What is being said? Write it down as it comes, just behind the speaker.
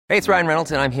Hey, it's Ryan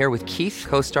Reynolds, and I'm here with Keith,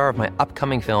 co-star of my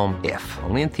upcoming film, If,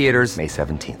 only in theaters May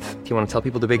 17th. Do you want to tell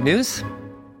people the big news?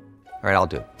 All right, I'll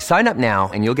do it. Sign up now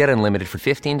and you'll get unlimited for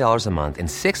 $15 a month and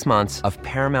 6 months of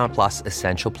Paramount Plus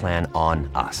Essential Plan on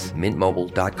us.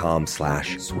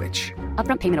 MintMobile.com/switch.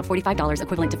 Upfront payment of $45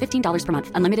 equivalent to $15 per month.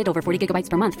 Unlimited over 40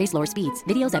 gigabytes per month. Face lower speeds.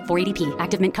 Videos at 480p.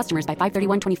 Active Mint customers by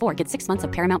 531.24 get 6 months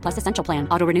of Paramount Plus Essential Plan.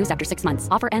 Auto renews after 6 months.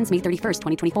 Offer ends May 31st,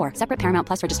 2024. Separate Paramount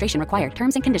Plus registration required.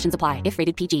 Terms and conditions apply if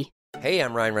rated PG. Hey,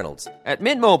 I'm Ryan Reynolds. At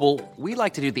Mint Mobile, we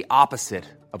like to do the opposite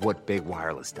of what Big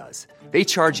Wireless does. They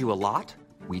charge you a lot.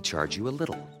 We charge you a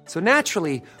little. So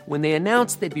naturally, when they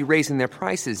announced they'd be raising their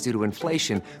prices due to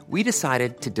inflation, we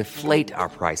decided to deflate our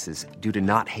prices due to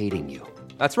not hating you.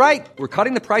 That's right. We're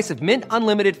cutting the price of Mint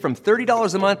Unlimited from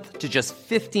 $30 a month to just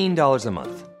 $15 a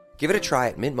month. Give it a try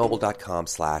at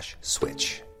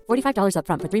mintmobile.com/switch. $45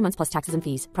 upfront for 3 months plus taxes and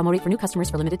fees. Promo rate for new customers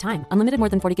for limited time. Unlimited more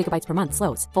than 40 gigabytes per month.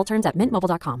 Slows full terms at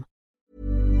mintmobile.com.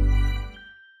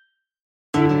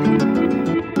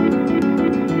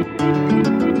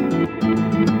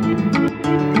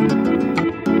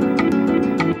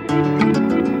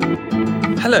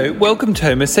 Hello, welcome to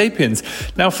Homo Sapiens.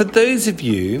 Now, for those of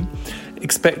you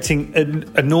expecting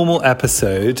a normal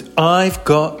episode, I've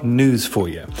got news for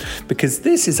you, because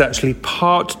this is actually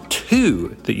part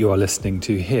 2 that you are listening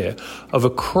to here of a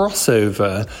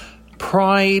crossover,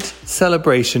 Pride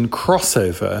celebration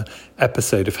crossover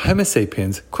episode of Homo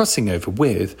Sapiens, crossing over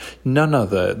with none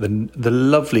other than the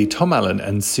lovely Tom Allen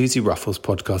and Susie Ruffles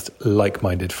podcast,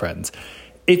 Like-Minded Friends.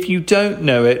 If you don't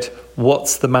know it,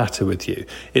 what's the matter with you?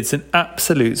 It's an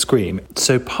absolute scream.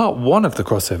 So part 1 of the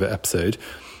crossover episode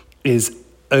is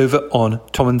over on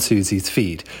Tom and Susie's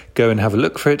feed. Go and have a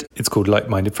look for it. It's called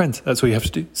Like-Minded Friends. That's all you have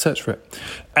to do. Search for it.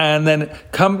 And then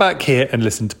come back here and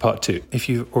listen to part 2. If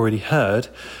you've already heard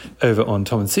over on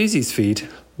Tom and Susie's feed,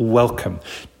 welcome.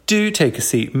 Do take a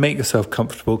seat. Make yourself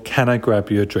comfortable. Can I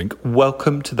grab you a drink?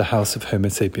 Welcome to the House of Homo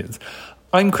Sapiens.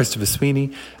 I'm Christopher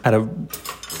Sweeney, and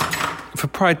for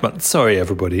Pride Month, sorry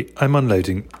everybody, I'm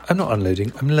loading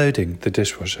the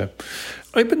dishwasher.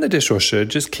 Opened the dishwasher,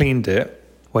 just cleaned it.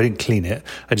 Well, I didn't clean it,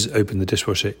 I just opened the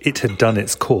dishwasher. It had done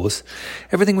its course.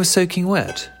 Everything was soaking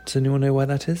wet. Does anyone know why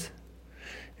that is?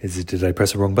 Did I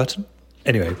press the wrong button?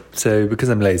 Anyway, so because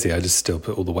I'm lazy, I just still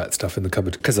put all the wet stuff in the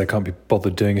cupboard because I can't be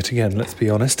bothered doing it again, let's be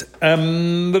honest.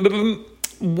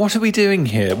 What are we doing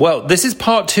here? Well, this is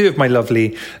part 2 of my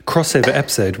lovely crossover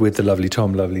episode with the lovely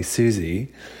Tom, lovely Susie.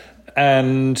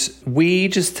 And we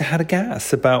just had a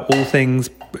gas about all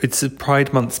things. It's a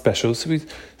Pride Month special, so we're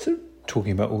sort of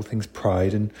talking about all things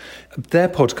Pride. And their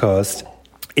podcast,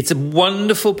 it's a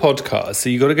wonderful podcast, so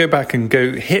you've got to go back and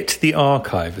go hit the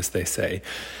archive, as they say.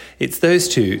 It's those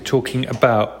two talking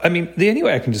about, I mean, the only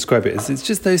way I can describe it is it's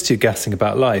just those two gassing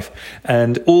about life,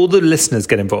 and all the listeners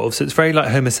get involved. So it's very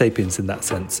like Homo Sapiens in that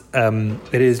sense.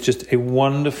 It is just a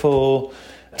wonderful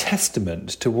testament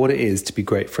to what it is to be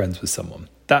great friends with someone.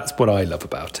 That's what I love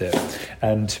about it.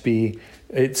 And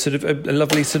it's sort of a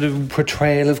lovely sort of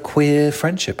portrayal of queer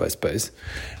friendship, I suppose.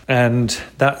 And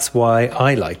that's why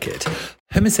I like it.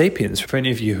 Homo Sapiens, for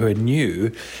any of you who are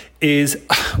new, is,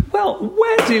 well,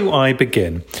 where do I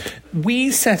begin?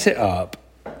 We set it up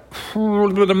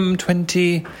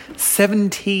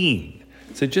 2017,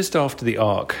 so just after the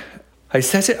Ark. I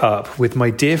set it up with my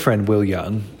dear friend Will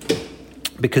Young,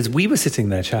 because we were sitting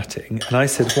there chatting, and I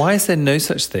said, why is there no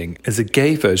such thing as a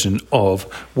gay version of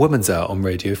Woman's Hour on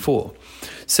Radio 4?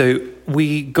 So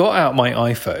we got out my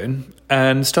iPhone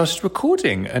and started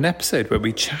recording an episode where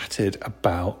we chatted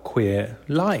about queer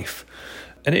life.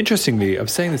 And interestingly, I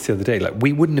was saying this the other day, like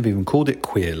we wouldn't have even called it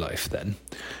queer life then.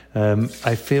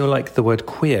 I feel like the word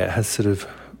queer has sort of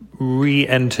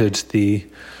re-entered the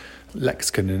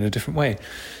lexicon in a different way.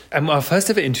 And our first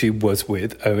ever interview was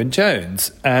with Owen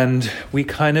Jones. And we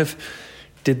kind of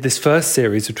did this first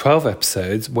series of 12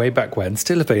 episodes way back when,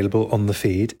 still available on the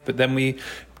feed. But then we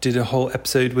did a whole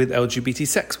episode with LGBT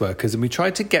sex workers, and we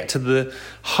tried to get to the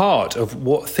heart of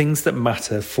what things that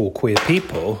matter for queer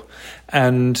people.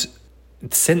 And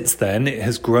since then, it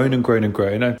has grown and grown and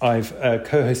grown. I've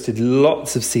co-hosted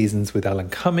lots of seasons with Alan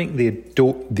Cumming, the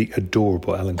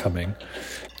adorable Alan Cumming,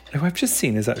 who I've just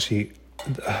seen is actually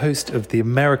a host of the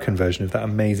American version of that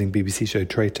amazing BBC show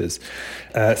Traitors.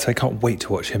 So I can't wait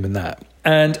to watch him in that.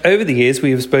 And over the years,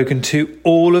 we have spoken to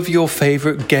all of your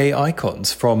favourite gay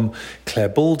icons, from Claire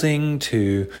Balding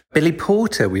to Billy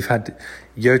Porter. We've had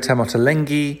Yotam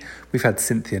Ottolenghi, we've had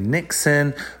Cynthia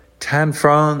Nixon, Tan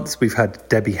France, we've had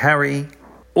Debbie Harry.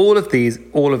 All of these,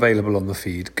 all available on the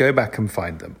feed. Go back and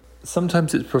find them.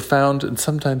 Sometimes it's profound and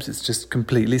sometimes it's just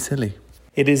completely silly.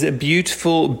 It is a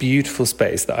beautiful, beautiful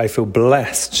space that I feel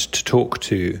blessed to talk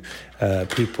to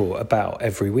people about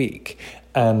every week.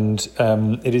 And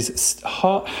it is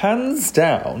hands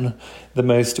down the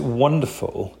most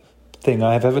wonderful thing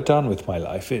I have ever done with my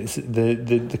life. It's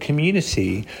the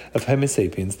community of Homo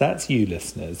Sapiens, that's you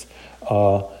listeners,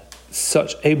 are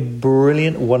such a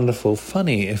brilliant, wonderful,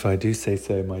 funny, if I do say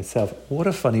so myself, what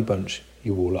a funny bunch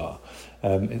you all are.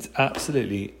 It's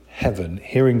absolutely heaven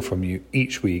hearing from you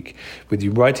each week, with you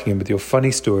writing in with your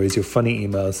funny stories, your funny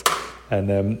emails,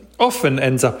 and often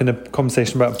ends up in a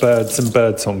conversation about birds and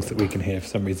bird songs that we can hear for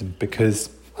some reason, because,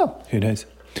 well, who knows.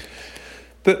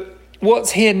 But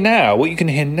what's here now, what you can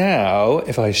hear now,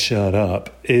 if I shut up,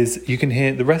 is you can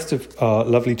hear the rest of our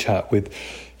lovely chat with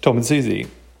Tom and Susie.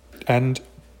 And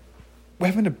we're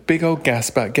having a big old gas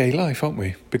about gay life, aren't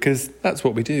we? Because that's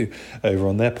what we do over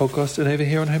on their podcast and over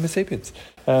here on Homo Sapiens.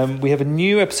 We have a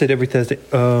new episode every Thursday.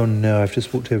 Oh no, I've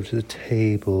just walked over to the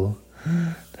table.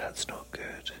 That's not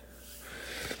good.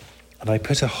 And I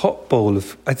put a hot bowl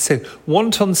of, I'd say,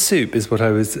 wonton soup is what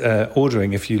I was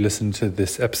ordering if you listen to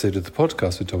this episode of the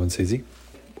podcast with Tom and Susie.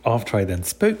 After I then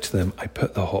spoke to them, I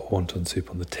put the hot wonton soup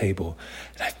on the table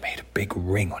and I've made a big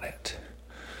ring on it,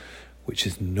 which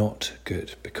is not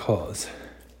good because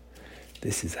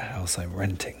this is a house I'm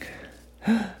renting.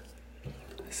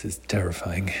 This is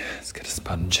terrifying. Let's get a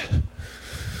sponge.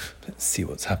 Let's see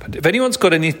what's happened. If anyone's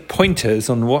got any pointers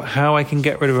on how I can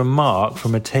get rid of a mark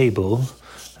from a table,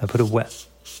 I've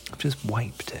just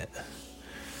wiped it.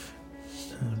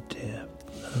 Oh dear.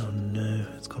 Oh no,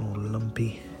 it's gone all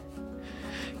lumpy.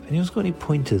 If anyone's got any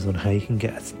pointers on how you can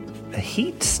get a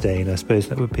heat stain, I suppose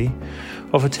that would be,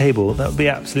 off a table, that would be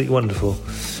absolutely wonderful.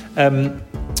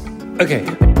 Okay.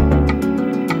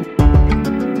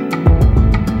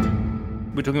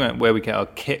 We're talking about where we get our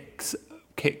kicks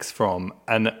from,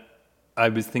 and I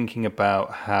was thinking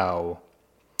about how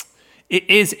it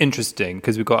is interesting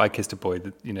because we've got I Kissed a Boy,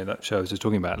 that show I was just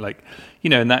talking about,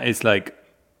 and that is like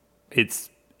it's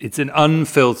an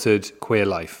unfiltered queer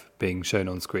life being shown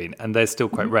on screen, and they're still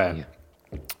quite rare.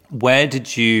 Yeah. Where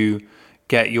did you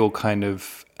get your kind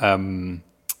of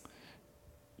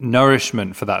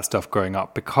nourishment for that stuff growing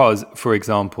up? Because, for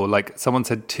example, like someone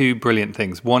said two brilliant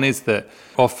things. One is that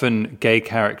often gay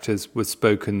characters were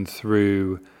spoken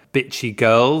through bitchy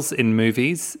girls in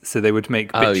movies. So they would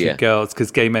make bitchy girls,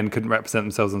 because gay men couldn't represent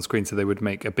themselves on screen, so they would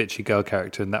make a bitchy girl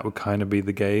character, and that would kind of be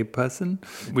the gay person,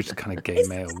 which is kind of gay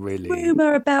male, really.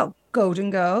 Rumour about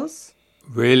Golden Girls.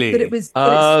 Really? That it was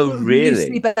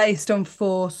loosely based on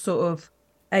four sort of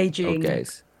aging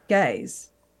gays.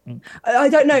 I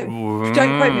don't know.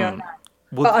 Don't quote me on that.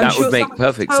 Well, that would make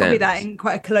perfect sense. Told me that in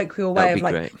quite a colloquial way of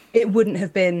like, great. It wouldn't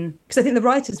have been, because I think the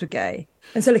writers were gay,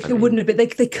 and so like it wouldn't have been. They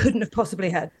couldn't have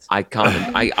possibly had. I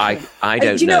can't. I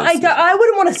don't. Do you know? I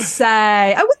wouldn't want to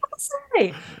say.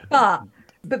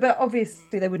 But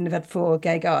obviously they wouldn't have had four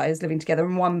gay guys living together,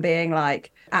 and one being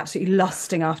like absolutely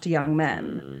lusting after young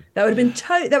men. That would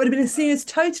have been seen as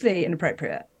totally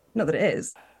inappropriate. Not that it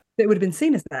is. But it would have been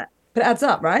seen as that. But it adds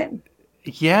up, right?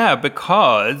 Yeah,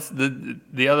 because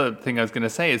the other thing I was going to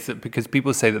say is that because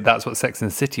people say that that's what Sex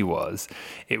and the City was,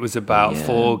 it was about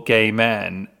four gay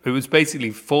men. It was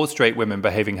basically four straight women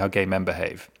behaving how gay men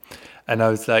behave. And I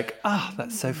was like,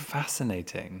 that's so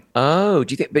fascinating. Oh,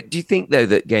 do you think though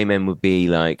that gay men would be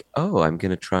like, I'm going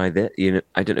to try that?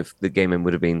 I don't know if the gay men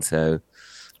would have been so,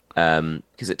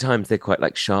 because at times they're quite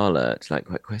like Charlotte, like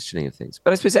quite questioning of things.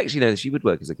 But I suppose actually, no, she would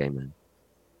work as a gay man.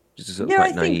 Just a sort of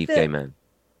quite naive gay man.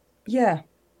 Yeah.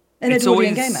 An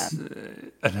Edwardian gay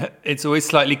man. It's always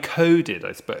slightly coded,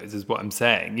 I suppose, is what I'm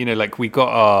saying. Like we got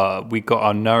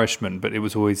our nourishment, but it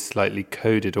was always slightly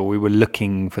coded, or we were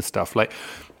looking for stuff. Like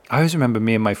I always remember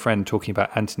me and my friend talking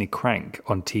about Anthony Crank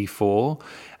on T4,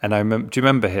 and do you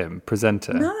remember him,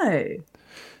 presenter? No.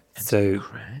 So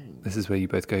this is where you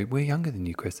both go, we're younger than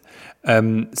you, Chris. So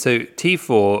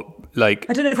T4, like...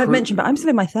 I don't know if I've mentioned, but I'm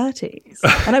still in my 30s.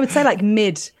 And I would say like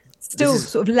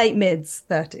sort of late mids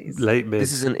 30s. Late mids.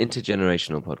 This is an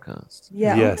intergenerational podcast.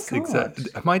 Yeah. Yes, exactly.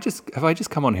 Have I just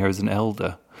come on here as an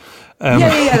elder?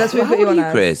 Yeah. That's what you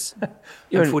want, Chris.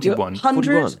 You're 41.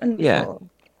 100. Yeah.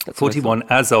 That's 41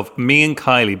 as of me and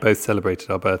Kylie both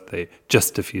celebrated our birthday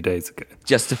just a few days ago.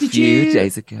 Just a few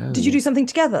days ago. Did you do something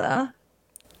together?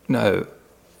 No.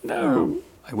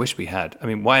 I wish we had. I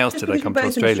mean, why else did I come to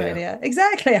Australia?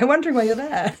 Exactly. I'm wondering why you're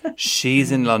there.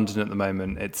 She's in London at the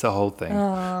moment. It's a whole thing.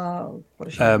 Oh, what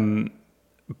a shame.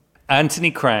 Anthony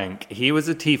Crank, he was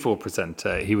a T4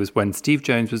 presenter. He was when Steve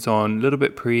Jones was on, a little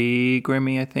bit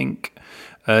pre-Grimmy, I think,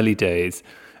 early days.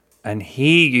 And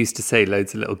he used to say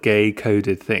loads of little gay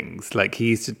coded things. Like he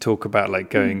used to talk about like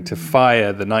going to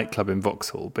Fire, the nightclub in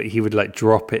Vauxhall, but he would like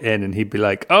drop it in and he'd be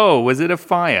like, oh, was it a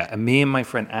fire? And me and my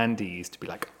friend Andy used to be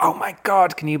like, oh my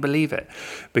God, can you believe it?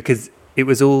 Because it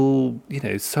was all,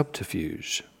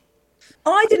 subterfuge.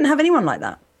 I didn't have anyone like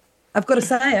that. I've got to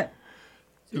say it.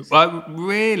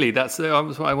 Really? That's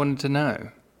what I wanted to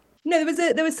know. No,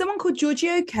 there was someone called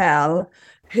Giorgio Cal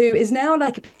who is now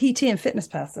like a PT and fitness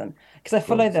person because I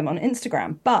follow them on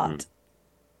Instagram, but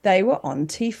they were on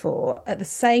T4 at the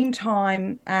same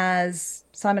time as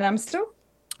Simon Amstel.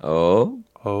 Oh.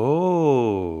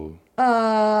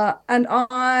 And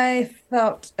I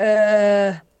felt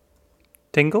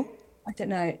Tingle? I don't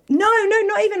know. No,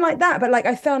 not even like that, but like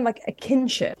I found like a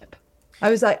kinship. I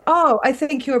was like, oh, I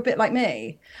think you're a bit like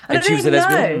me. And I don't even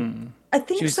know. I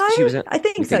think so. I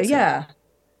think so, yeah.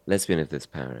 Lesbian of this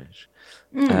parish.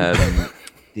 But I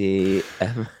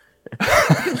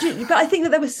think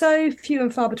that there were so few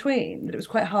and far between that it was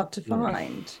quite hard to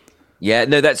find. Yeah,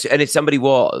 no, and if somebody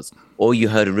was, or you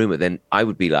heard a rumor, then I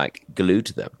would be like glued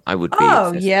to them. I would be. Oh,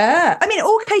 obsessed. yeah. I mean,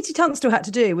 all Katie Tunstall had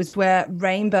to do was wear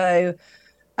rainbow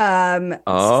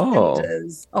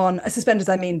suspenders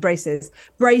I mean braces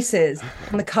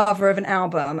on the cover of an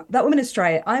album. That woman is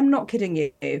straight. I'm not kidding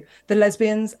you. The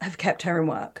lesbians have kept her in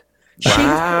work.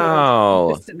 Wow.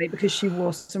 She's consistently because she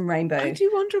wore some rainbow. I do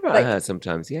wonder about her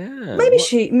sometimes. Yeah. Maybe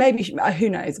she, who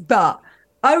knows? But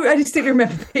I distinctly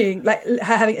remember being like her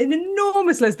having an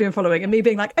enormous lesbian following and me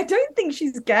being like, I don't think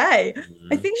she's gay.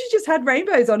 I think she just had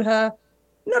rainbows on her.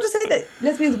 Not to say that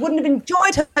lesbians wouldn't have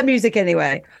enjoyed her music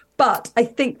anyway, but I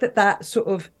think that sort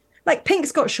of like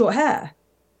Pink's got short hair.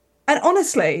 And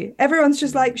honestly, everyone's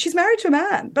just like, she's married to a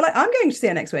man. But like, I'm going to see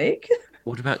her next week.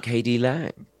 What about KD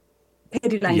Lang?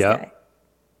 KD Lang's gay.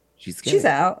 She's gay. She's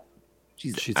out.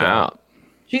 She's out.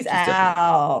 She's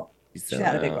out. She's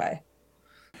out in a big way.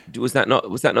 Was that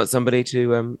not somebody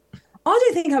to I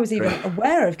don't think I was even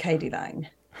aware of KD Lang.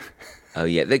 Oh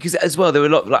yeah, because as well there were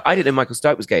a lot. Like I didn't know Michael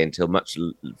Stipe was gay until much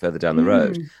further down the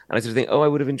road, and I sort of think, I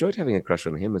would have enjoyed having a crush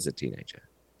on him as a teenager.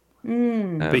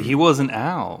 But he wasn't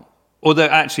out. Although,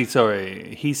 actually,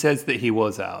 sorry, he says that he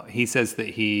was out. He says that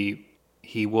he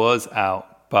was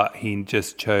out, but he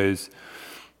just chose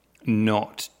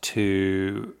not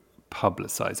to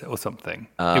publicize it or something.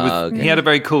 He had a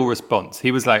very cool response.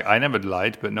 He was like, "I never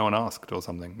lied, but no one asked," or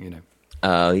something.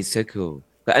 Oh, he's so cool.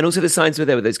 And also the signs were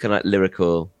there with those kind of like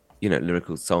lyrical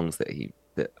songs that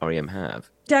REM have.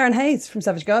 Darren Hayes from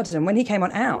Savage Garden, when he came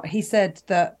on Out, he said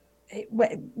that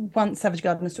once Savage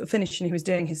Garden was sort of finished and he was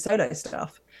doing his solo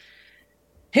stuff,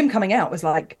 him coming out was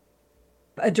like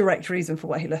a direct reason for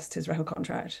why he lost his record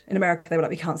contract. In America, they were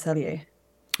like, we can't sell you.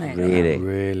 Really?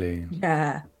 Really?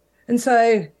 Yeah. And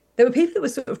so there were people that were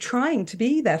sort of trying to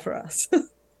be there for us.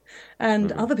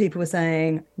 And other people were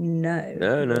saying, no.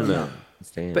 No.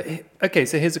 But okay,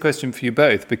 so here's a question for you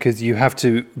both, because you have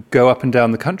to go up and down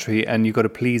the country and you've got to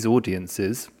please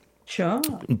audiences. Sure.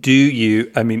 Do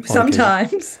you, I mean...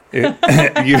 Sometimes.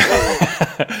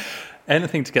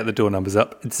 Anything to get the door numbers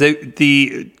up. So do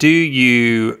you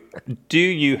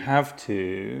have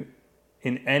to,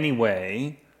 in any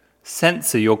way,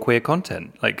 censor your queer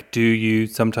content? Like, do you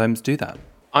sometimes do that?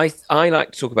 I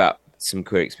like to talk about some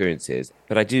queer experiences,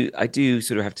 but I do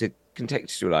sort of have to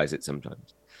contextualize it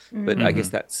sometimes. But I guess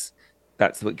that's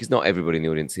because not everybody in the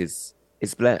audience is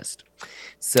blessed.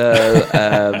 So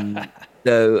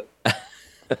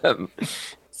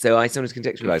so I sometimes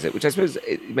contextualize it, which I suppose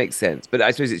it makes sense. But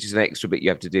I suppose it's just an extra bit you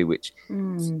have to do, which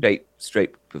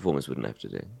straight performers wouldn't have to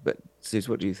do. But Suze,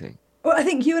 what do you think? Well, I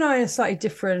think you and I are slightly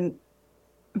different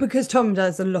because Tom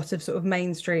does a lot of sort of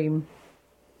mainstream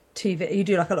TV. You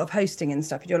do like a lot of hosting and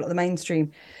stuff. You do a lot of the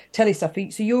mainstream telly stuff.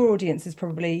 So your audience is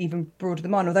probably even broader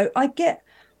than mine. Although I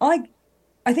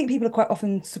think people are quite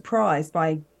often surprised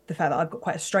by the fact that I've got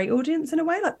quite a straight audience in a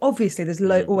way. Like obviously there's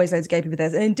always loads of gay people there,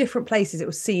 and in different places it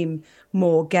will seem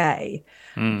more gay.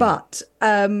 But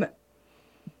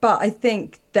I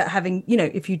think that having,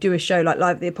 if you do a show like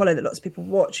Live at the Apollo that lots of people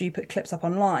watch, or you put clips up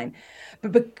online.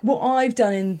 But what I've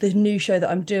done in the new show that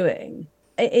I'm doing,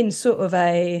 in sort of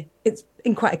it's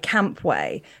in quite a camp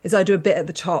way, is I do a bit at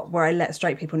the top where I let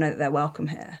straight people know that they're welcome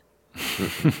here.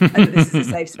 And that this is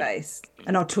a safe space.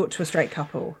 And I'll talk to a straight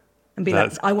couple and be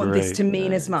like, I want this to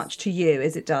mean as much to you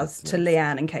as it does to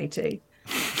Leanne and Katie.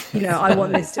 I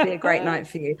want this to be a great night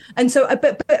for you. And so,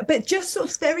 but just sort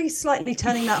of very slightly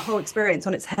turning that whole experience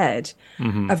on its head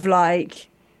of like,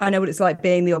 I know what it's like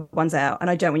being the odd ones out, and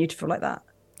I don't want you to feel like that.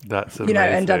 That's amazing.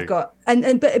 And I've got,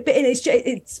 but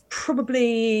it's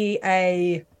probably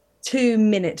a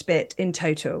 2-minute bit in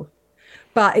total,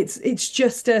 but it's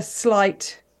just a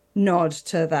slight nod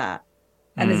to that.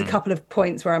 And there's a couple of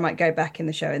points where I might go back in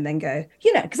the show and then go,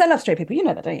 because I love straight people, you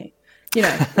know that, don't you?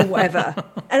 Or whatever.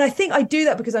 And I think I do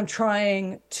that because I'm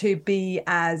trying to be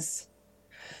as,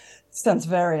 sounds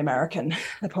very American.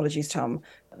 Apologies, Tom.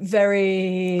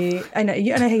 I know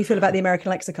how you feel about the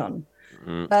American lexicon.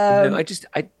 No, I just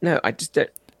don't.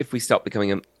 If we stop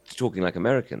becoming talking like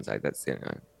Americans,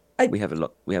 we have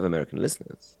American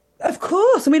listeners. Of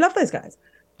course, and we love those guys.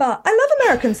 But I love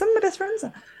Americans. Some of my best friends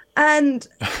are. And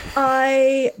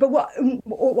but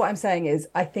what I'm saying is,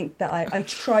 I think that I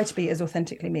try to be as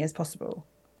authentically me as possible,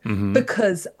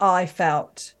 because I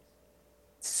felt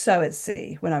so at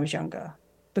sea when I was younger,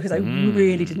 because I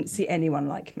really didn't see anyone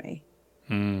like me.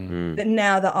 But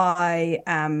now that I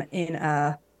am in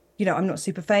I'm not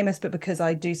super famous, but because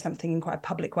I do something in quite a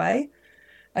public way,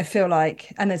 I feel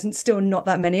like, and there's still not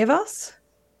that many of us.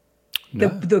 No.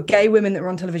 The gay women that were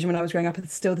on television when I was growing up are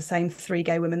still the same 3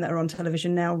 gay women that are on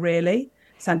television now, really.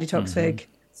 Sandy Toksvig,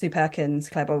 Sue Perkins,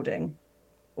 Claire Balding,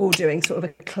 all doing sort of a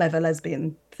clever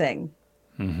lesbian thing.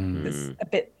 That's a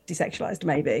bit desexualized,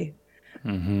 maybe.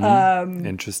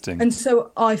 Interesting. And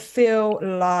so I feel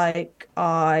like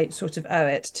I sort of owe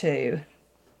it to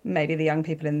maybe the young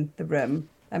people in the room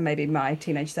and maybe my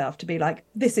teenage self to be like,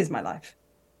 this is my life.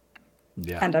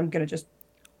 Yeah. And I'm going to just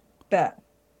bet.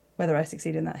 Whether I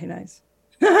succeed in that, who knows?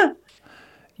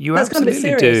 You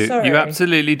absolutely do. Sorry. You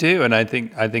absolutely do, and I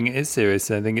think it is serious.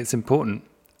 I think it's important,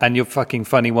 and you're fucking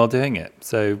funny while doing it.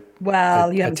 So,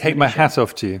 I take my hat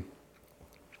off to you,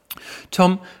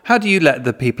 Tom. How do you let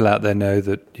the people out there know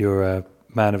that you're a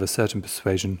man of a certain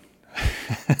persuasion?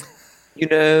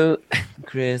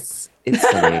 Chris, it's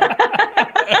funny.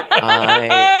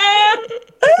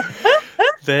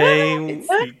 They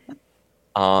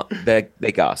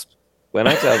gasp. When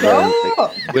I tell them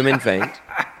that women faint,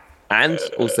 and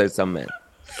also some men,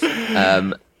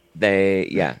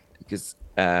 because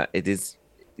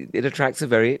it attracts a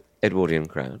very Edwardian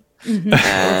crowd.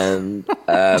 And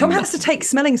Tom has to take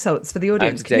smelling salts for the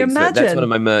audience. Can you imagine? That's one of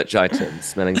my merch items,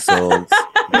 smelling salts.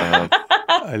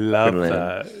 I love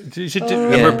that. You should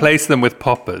replace them with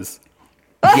poppers.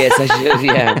 Yes, I should,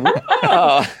 yeah.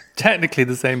 Oh. Technically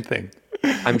the same thing.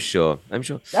 I'm sure.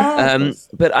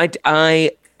 But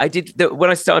I did,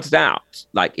 when I started out,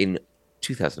 like in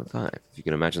 2005, if you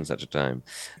can imagine such a time,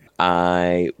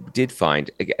 I did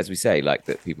find, as we say, like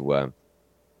that people were,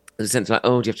 there's a sense like,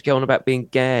 oh, do you have to go on about being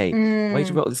gay? Why are you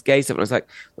talking about all this gay stuff? And I was like,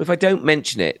 well, if I don't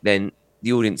mention it, then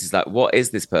the audience is like, what is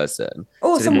this person?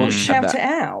 Or so someone will shout it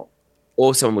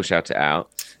out.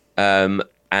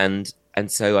 And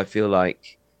so I feel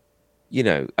like,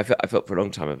 I felt for a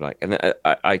long time of like, and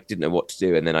I didn't know what to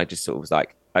do. And then I just sort of was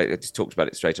like, I just talked about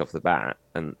it straight off the bat,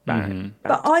 and but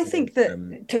I think that,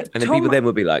 and then people then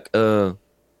would be like, "Oh,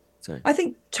 sorry." I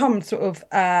think Tom sort of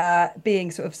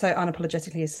being sort of so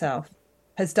unapologetically himself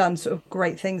has done sort of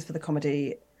great things for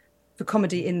comedy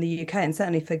in the UK, and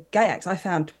certainly for gay acts. I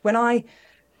found when I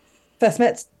first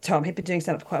met Tom, he'd been doing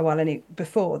stand up for quite a while, and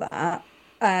before that,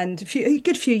 and a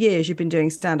good few years you've been doing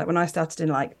stand up. When I started in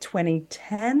like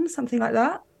 2010, something like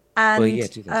that,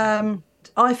 and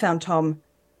I found Tom.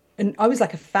 And I was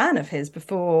like a fan of his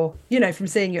before, from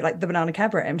seeing you at like the Banana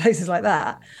Cabaret and places like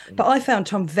that. But I found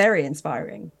Tom very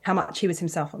inspiring, how much he was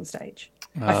himself on stage.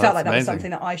 I felt like that was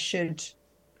something that I should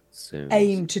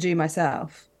aim to do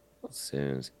myself. By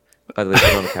the way, the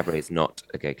Banana Cabaret is not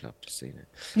a gay club, just so you know.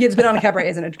 Yeah, the Banana Cabaret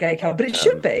isn't a gay club, but it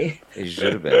should be. It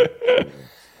should have been.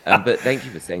 But thank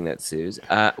you for saying that, Suze.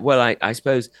 Well, I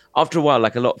suppose after a while,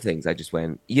 like a lot of things, I just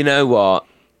went, you know what?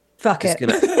 Fuck it.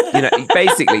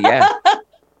 Basically, yeah.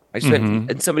 I just went,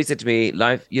 and somebody said to me,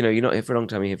 "Life, you're not here for a long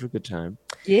time. You're here for a good time."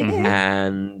 Yeah.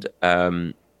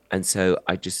 And so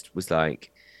I just was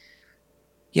like,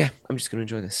 "Yeah, I'm just going to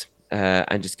enjoy this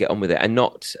and just get on with it, and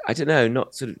not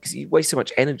sort of because you waste so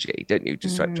much energy, don't you?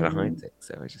 Just trying to hide things.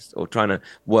 So or trying to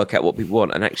work out what people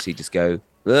want, and actually just go,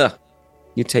 ugh,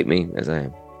 you take me as I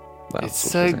am." Well, it's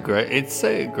so great. It's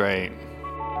so great.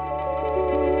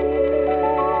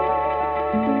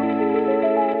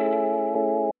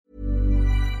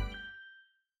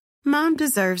 Mom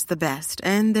deserves the best,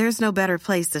 and there's no better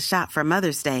place to shop for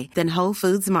Mother's Day than Whole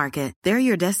Foods Market. They're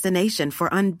your destination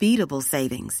for unbeatable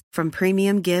savings, from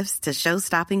premium gifts to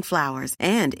show-stopping flowers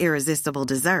and irresistible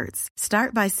desserts.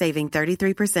 Start by saving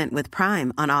 33% with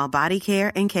Prime on all body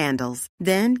care and candles.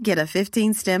 Then get a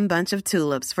 15-stem bunch of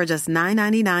tulips for just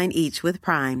 $9.99 each with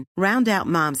Prime. Round out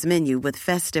Mom's menu with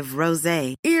festive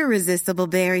rosé, irresistible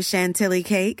berry chantilly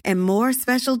cake, and more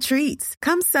special treats.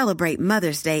 Come celebrate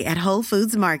Mother's Day at Whole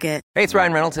Foods Market. Hey, it's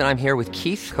Ryan Reynolds, and I'm here with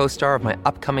Keith, co-star of my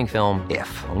upcoming film,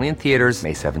 If, only in theaters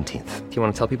May 17th. Do you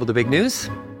want to tell people the big news?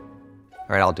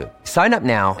 All right, I'll do it. Sign up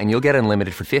now and you'll get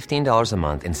unlimited for $15 a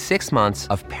month and 6 months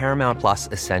of Paramount Plus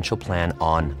Essential Plan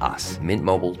on us.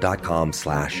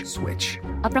 MintMobile.com/switch.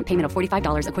 Upfront payment of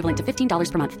 $45 equivalent to $15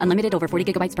 per month. Unlimited over 40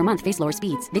 gigabytes per month. Face lower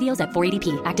speeds. Videos at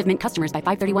 480p. Active Mint customers by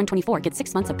 531.24 get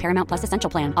 6 months of Paramount Plus Essential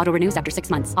Plan. Auto renews after 6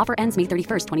 months. Offer ends May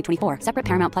 31st, 2024. Separate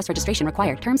Paramount Plus registration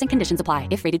required. Terms and conditions apply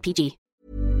if rated PG.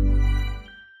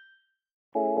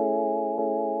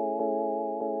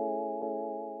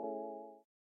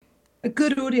 A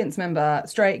good audience member,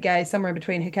 straight, gay, somewhere in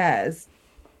between, who cares?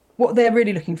 What they're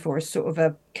really looking for is sort of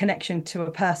a connection to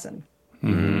a person.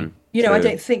 Mm-hmm. You know, I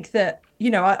don't think that, you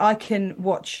know, I can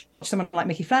watch someone like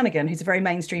Mickey Flanagan, who's a very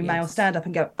mainstream male stand-up,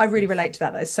 and go, I really relate to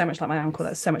that. That is so much like my uncle.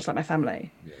 That's so much like my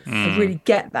family. I really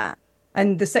get that.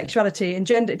 And the sexuality and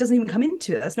gender, it doesn't even come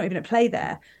into it. That's not even at play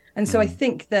there. And so I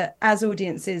think that as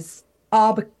audiences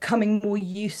are becoming more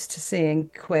used to seeing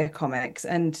queer comics,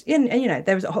 and you know,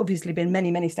 there's obviously been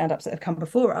many stand-ups that have come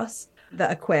before us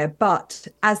that are queer, but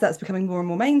as that's becoming more and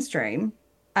more mainstream,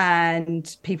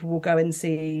 and people will go and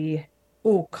see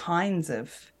all kinds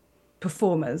of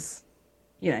performers,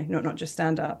 you know, not just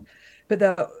stand-up, but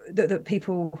that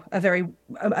people are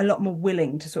a lot more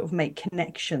willing to sort of make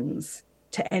connections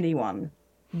to anyone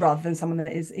rather than someone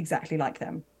that is exactly like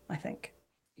them, I think.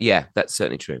 Yeah, that's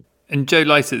certainly true. And Joe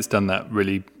Lycett's done that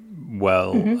really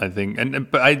well, I think.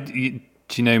 But do you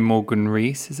know Morgan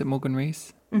Rees? Is it Morgan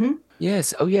Rees? Mm-hmm.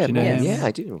 Yes. Oh, yeah. Do you know him? Yeah,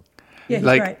 I do. Yeah, he's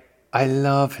like, great. I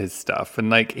love his stuff. And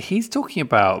like, he's talking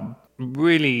about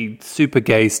really super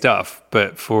gay stuff,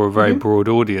 but for a very broad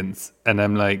audience. And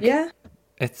I'm like,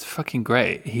 it's fucking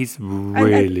great. He's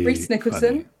really and Rhys Nicholson.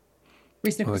 funny.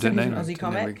 Rhys Nicholson is an Aussie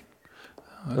comic.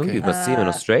 Oh, you must see him in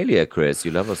Australia, Chris.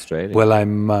 You love Australia. Well, I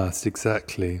must,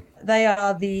 exactly. They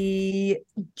are the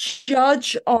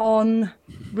judge on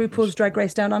RuPaul's Drag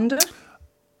Race Down Under.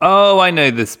 Oh, I know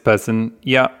this person.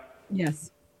 Yeah. Yes.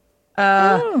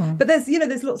 But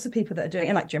there's lots of people that are doing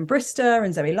it, like Jim Brister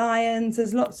and Zoe Lyons.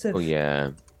 There's lots of. Oh yeah,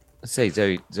 I'd say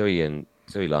Zoe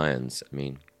Lyons. I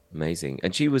mean, amazing,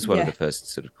 and she was one of the first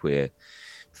sort of queer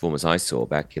performers I saw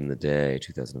back in the day,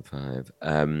 2005.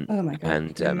 Oh my god!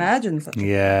 And imagine such.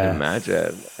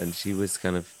 Imagine, and she was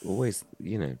kind of always,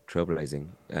 you know, trailblazing.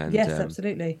 And, yes,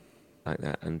 absolutely. Like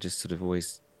that, and just sort of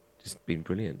always just been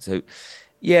brilliant. So,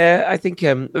 yeah, I think.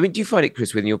 I mean, do you find it,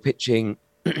 Chris, when you're pitching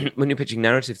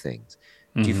narrative things,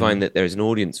 do you find that there is an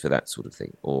audience for that sort of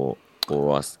thing, or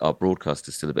are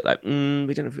broadcasters still a bit like,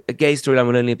 we don't have a gay storyline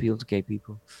will only appeal to gay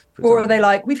people, or are they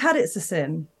like, we've had it's a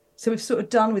sin, so we've sort of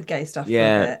done with gay stuff for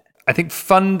a bit? I think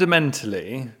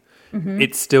fundamentally,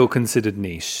 it's still considered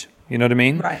niche. You know what I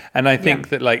mean? Right. And I think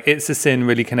that like It's a Sin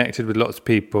really connected with lots of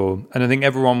people, and I think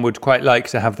everyone would quite like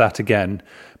to have that again,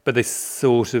 but they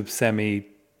sort of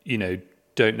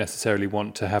don't necessarily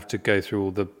want to have to go through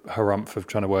all the harumph of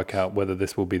trying to work out whether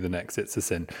this will be the next It's a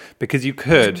Sin. Because you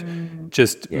could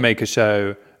just make a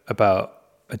show about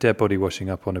a dead body washing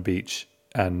up on a beach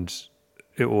and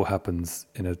it all happens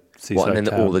in a seaside and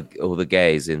then town. all the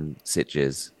gays in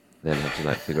sitches then have to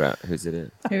like figure out who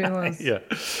it was. Yeah.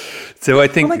 So I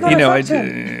think, oh my God, I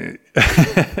do.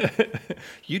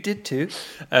 You did too.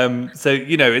 So,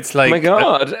 it's like... Oh my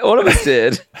God, all of us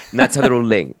did. And that's how they're all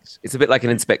linked. It's a bit like an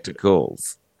Inspector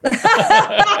Calls. They're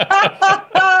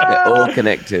all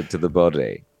connected to the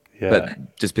body. Yeah.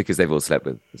 But just because they've all slept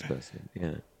with this person.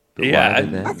 Yeah. But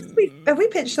Have we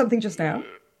pitched something just now?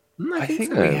 I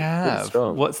think so. we have.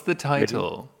 What's the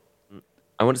title?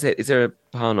 I want to say, is there a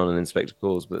pun on an Inspector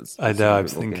Calls? But I know, I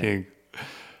was thinking...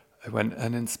 I went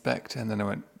an inspector, and then I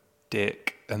went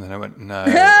Dick, and then I went no.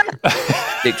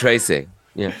 Dick Tracy.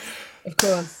 Yeah. Of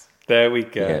course. There we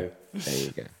go. Yeah, there you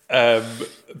go.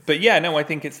 But yeah, no, I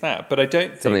think it's that. But I don't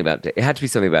think... Something about Dick. It had to be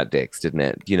something about dicks, didn't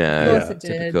it? You know, of course it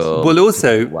did. typical. Well,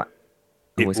 also, What?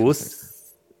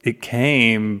 it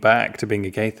came back to being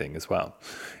a gay thing as well.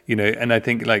 And I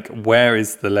think, like, where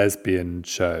is the lesbian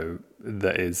show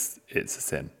that is It's a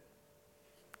Sin?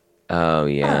 Oh,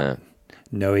 yeah.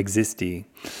 No existy.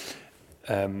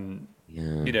 And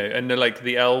like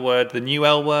the L word, the new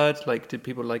L word, like, did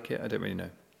people like it? I don't really know.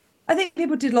 I think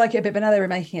people did like it a bit, but now they were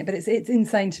making it. But it's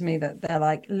insane to me that they're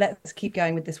like, let's keep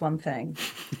going with this one thing.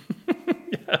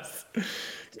 Yes.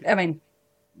 I mean,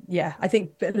 yeah, I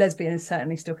think lesbian is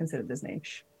certainly still considered as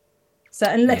niche. So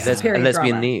unless it's period a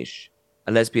lesbian drama. niche.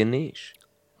 A lesbian niche.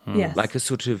 Yes. Like a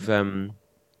sort of...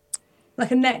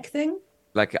 like a neck thing?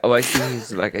 Like, I see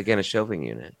it's like, again, a shelving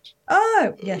unit.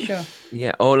 Oh, yeah, sure.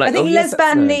 Yeah. Oh, like, I think yes,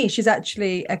 lesbian niche is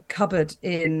actually a cupboard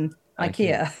in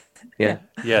IKEA. Yeah.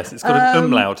 Yes, it's got an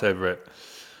umlaut over it.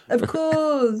 Of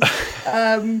course.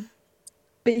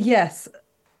 But yes,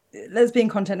 lesbian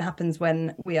content happens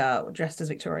when we are dressed as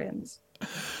Victorians.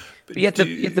 But you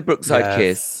had the Brookside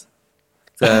kiss.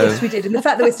 So, Yes, we did. And the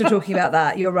fact that we're still talking about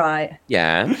that, you're right.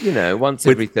 yeah, once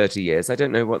every 30 years. I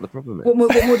don't know what the problem is. What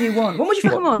more do you want? What more do you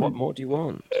fucking want? What more do you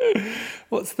want?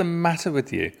 What's the matter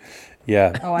with you?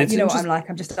 Yeah. Oh, you know what I'm like.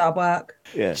 I'm just hard work.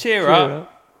 Yeah. Cheer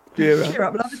up. Cheer up. Cheer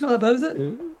up, love. It's not about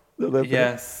it.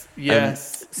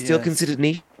 Yes. Still considered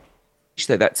niche,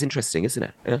 though. That's interesting, isn't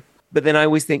it? Yeah. But then I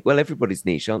always think, well, everybody's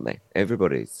niche, aren't they?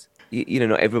 Everybody's.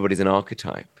 Not everybody's an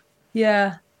archetype.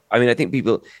 Yeah. I mean, I think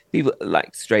people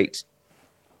like straight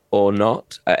or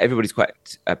not. Everybody's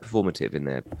quite performative in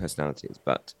their personalities,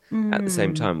 but at the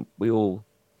same time, we all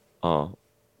are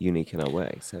unique in our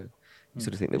way. So you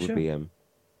sort of think there would be.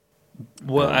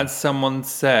 Well, as someone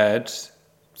said,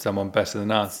 someone better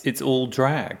than us, it's all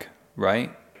drag,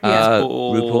 right? Yeah. It's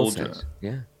all RuPaul said,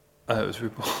 yeah. Oh, it was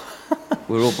RuPaul.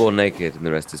 We're all born naked and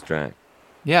the rest is drag.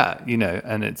 Yeah,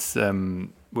 and it's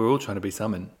we're all trying to be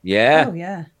someone. Yeah. Oh,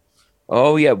 yeah.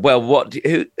 Oh, yeah. Well,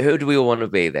 who do we all want to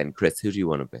be then, Chris? Who do you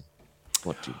want to be?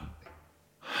 What do you want to be?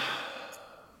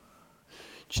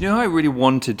 Do you know who I really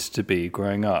wanted to be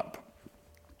growing up?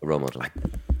 A role model.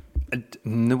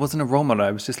 There wasn't a role model.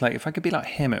 I was just like, if I could be like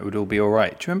him, it would all be all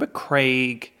right. Do you remember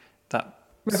Craig?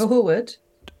 River Hallwood?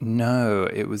 No,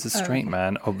 it was a straight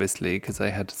man, obviously, because I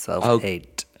had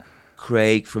self-hate.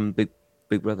 Craig from Big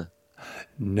Brother.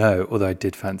 No, although I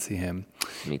did fancy him.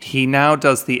 He now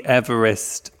does the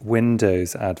Everest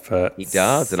Windows adverts. He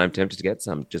does, and I'm tempted to get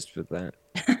some just for that.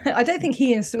 I don't think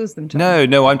he installs them, Tom.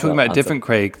 No, I'm talking about a different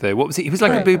Craig, though. What was he? He was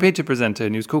like a Blue Peter presenter,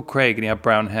 and he was called Craig, and he had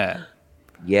brown hair.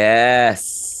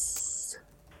 Yes.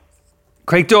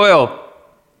 Craig Doyle.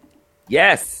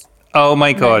 Yes. Oh,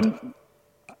 my God.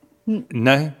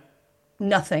 No?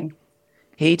 Nothing.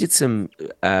 He did some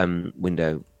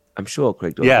window. I'm sure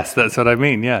Craig Doyle. Yes, that's what I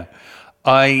mean, yeah.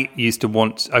 I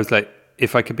was like,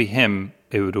 if I could be him,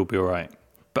 it would all be all right.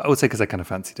 But also because I kind of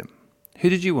fancied him. Who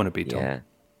did you want to be, Tom? Yeah.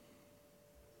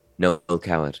 Noel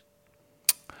Coward.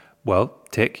 Well,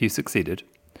 tick, you succeeded.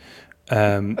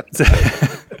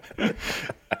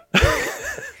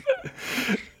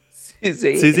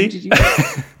 Susie.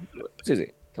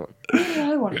 Susie, come on. Who do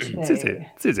I want to be?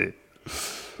 Susie.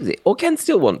 Or Ken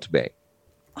still want to be?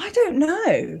 I don't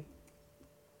know.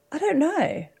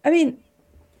 I mean,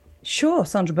 sure,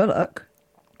 Sandra Bullock.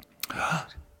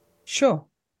 Sure.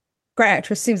 Great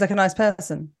actress, seems like a nice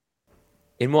person.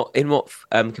 In what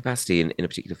capacity? In a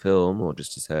particular film, or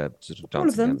just as her sort of All of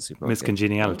dancing them. down the supermarket? Miss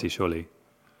Congeniality, surely.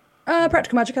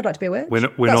 Practical Magic, I'd like to be a witch. We're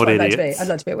That's not what idiots. I'd like to be. I'd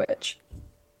like to be a witch.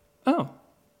 Oh.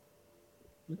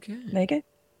 Okay. There you go.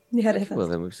 You heard it here Well,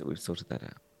 first. then we've sorted that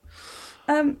out.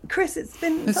 Chris, it's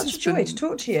been This such has a joy been- to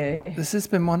talk to you. This has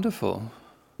been wonderful.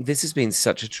 This has been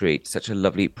such a treat, such a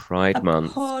lovely Pride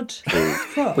Month.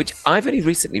 Podcast. Which I've only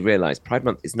recently realised Pride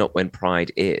Month is not when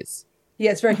Pride is.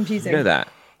 Yeah, it's very confusing. You know that?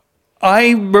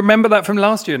 I remember that from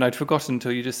last year and I'd forgotten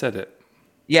until you just said it.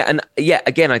 Yeah, and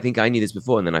again, I think I knew this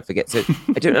before and then I forget. So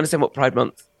I don't understand what Pride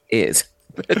Month is.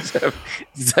 But I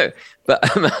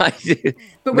do.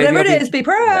 But whatever it is, be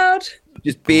proud.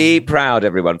 Just be proud,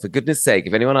 everyone. For goodness sake,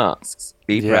 if anyone asks,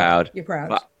 be proud. You're proud.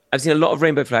 But I've seen a lot of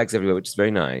rainbow flags everywhere, which is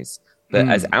very nice. But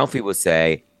as Alfie will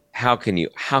say, how can you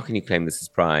claim this as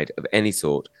pride of any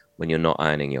sort when you're not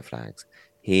ironing your flags?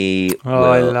 He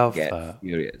will get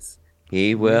furious.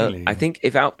 He will. Really? I think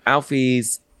if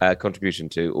Alfie's contribution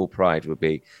to all pride would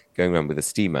be going around with a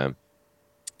steamer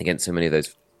against so many of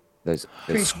those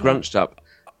scrunched up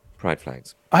pride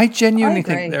flags. I genuinely I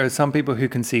agree. think there are some people who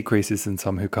can see creases and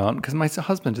some who can't. Because my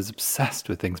husband is obsessed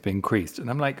with things being creased. And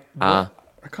I'm like, what?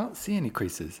 I can't see any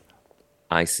creases.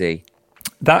 I see.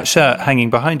 That shirt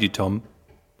hanging behind you, Tom,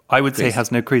 I would say Crease.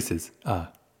 has no creases. No,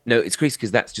 it's creased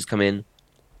because that's just come in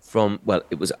from, well,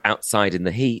 it was outside in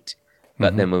the heat.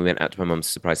 But then when we went out to my mum's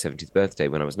surprise 70th birthday,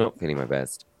 when I was not feeling my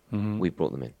best, we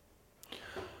brought them in.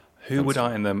 Who would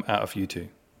iron them out of you two?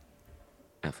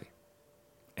 Alfie.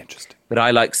 Interesting. But I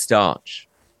like starch.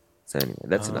 So anyway,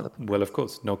 that's another point. Well, of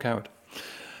course, no coward.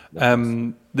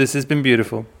 This has been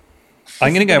beautiful.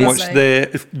 I'm going to go and watch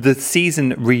the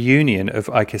season reunion of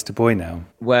I Kissed a Boy now.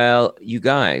 Well, you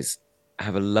guys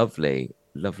have a lovely,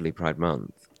 lovely Pride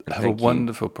Month. And Have a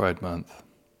wonderful Pride Month.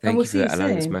 Thank we'll you see you for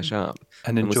allowing us to soon. mash up.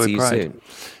 And we'll enjoy see Pride. you soon.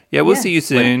 Yeah, we'll Yeah. see you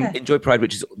soon. Okay. Enjoy Pride,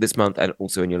 which is this month, and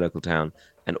also in your local town,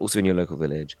 and also in your local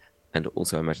village, and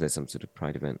also I imagine there's some sort of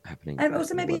Pride event happening. And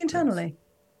also in the maybe workplace. internally.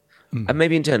 And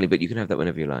maybe internally, but you can have that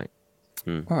whenever you like.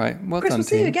 All right. Well Chris, done, we'll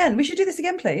see you team. again. We should do this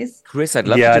again, please. Chris, I'd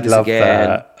love Yeah, to I'd do this love again.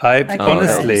 that. I Okay.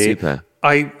 honestly, Super.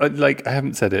 I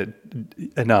haven't said it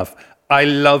enough. I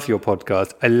love your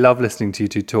podcast. I love listening to you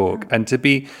two talk, and to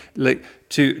be like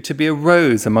to be a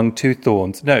rose among two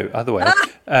thorns. No, other way.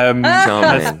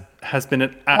 Charming. has been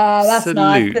an that's absolute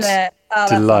nice, isn't it?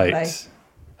 That's lovely. delight.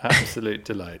 Absolute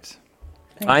delight.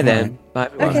 Bye then. Bye.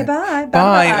 Everyone. Okay, bye.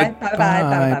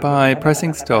 Bye. Bye.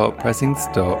 Pressing stop. Pressing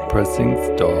stop. Pressing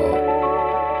stop.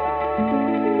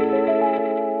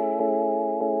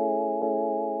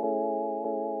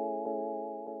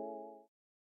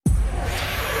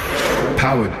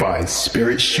 Powered by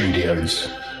Spirit Studios.